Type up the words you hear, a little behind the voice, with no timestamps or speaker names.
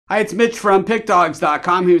Hi, it's Mitch from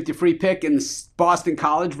Pickdawgz.com here with your free pick in the Boston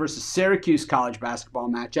College versus Syracuse college basketball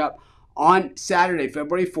matchup on Saturday,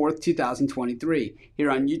 February 4th, 2023.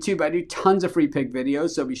 Here on YouTube, I do tons of free pick videos,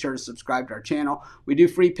 so be sure to subscribe to our channel. We do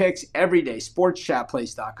free picks every day,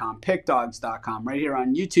 sportschatplace.com, pickdawgz.com, right here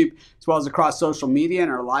on YouTube, as well as across social media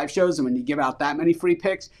and our live shows. And when you give out that many free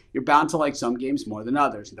picks, you're bound to like some games more than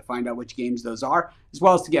others. And to find out which games those are, as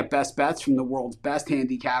well as to get best bets from the world's best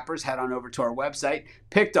handicappers, head on over to our website,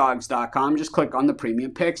 pickdawgz.com. Just click on the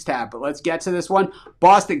Premium Picks tab. But let's get to this one.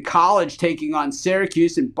 Boston College taking on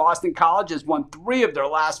Syracuse, and Boston College has won 3 of their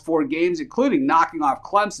last 4 games, including knocking off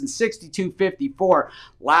Clemson 62-54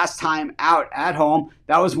 last time out at home.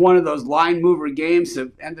 That was one of those line mover games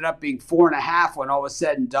that ended up being 4.5 when all was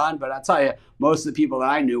said and done. But I'll tell you, most of the people that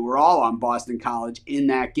I knew were all on Boston College in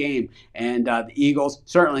that game. And the Eagles,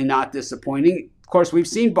 certainly not disappointing. Of course, we've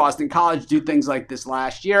seen Boston College do things like this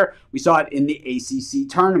last year. We saw it in the ACC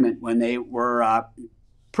tournament when they were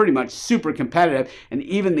pretty much super competitive. And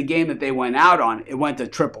even the game that they went out on, it went to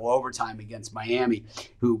triple overtime against Miami,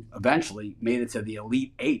 who eventually made it to the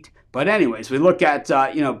Elite 8. But anyways, we look at,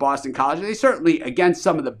 Boston College. They certainly, against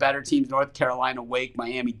some of the better teams, North Carolina, Wake,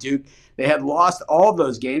 Miami, Duke, they had lost all of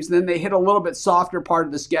those games. And then they hit a little bit softer part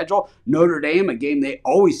of the schedule. Notre Dame, a game they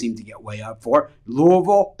always seem to get way up for.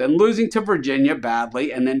 Louisville, then losing to Virginia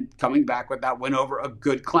badly, and then coming back with that win over a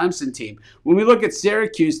good Clemson team. When we look at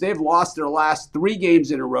Syracuse, they've lost their last 3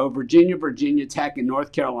 games in a row. Virginia, Virginia Tech, and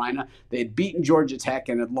North Carolina. They had beaten Georgia Tech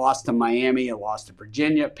and had lost to Miami and lost to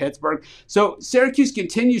Virginia, Pittsburgh. So Syracuse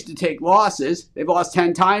continues to take losses. They've lost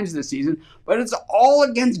 10 times this season, but it's all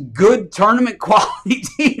against good tournament quality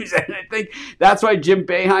teams. And I think that's why Jim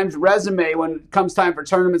Boeheim's resume, when it comes time for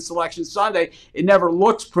tournament selection Sunday, it never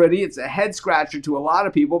looks pretty. It's a head scratcher to a lot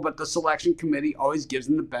of people, but the selection committee always gives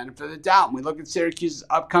them the benefit of the doubt. When we look at Syracuse's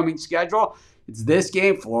upcoming schedule, it's this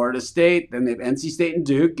game, Florida State, then they have NC State and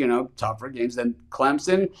Duke, tougher games, then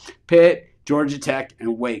Clemson, Pitt, Georgia Tech,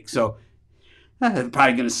 and Wake. So they're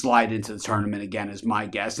probably going to slide into the tournament again is my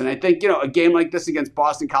guess. And I think, a game like this against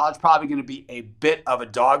Boston College probably going to be a bit of a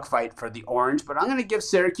dogfight for the Orange. But I'm going to give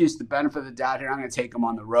Syracuse the benefit of the doubt here. I'm going to take them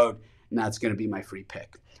on the road, and that's going to be my free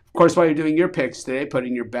pick. Of course, while you're doing your picks today,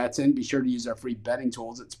 putting your bets in, be sure to use our free betting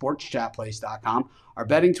tools at sportschatplace.com. Our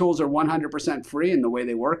betting tools are 100% free, and the way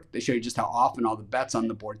they work, they show you just how often all the bets on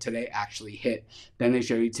the board today actually hit. Then they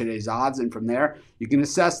show you today's odds, and from there, you can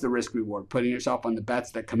assess the risk-reward, putting yourself on the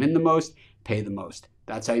bets that come in the most, pay the most.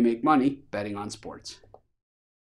 That's how you make money betting on sports.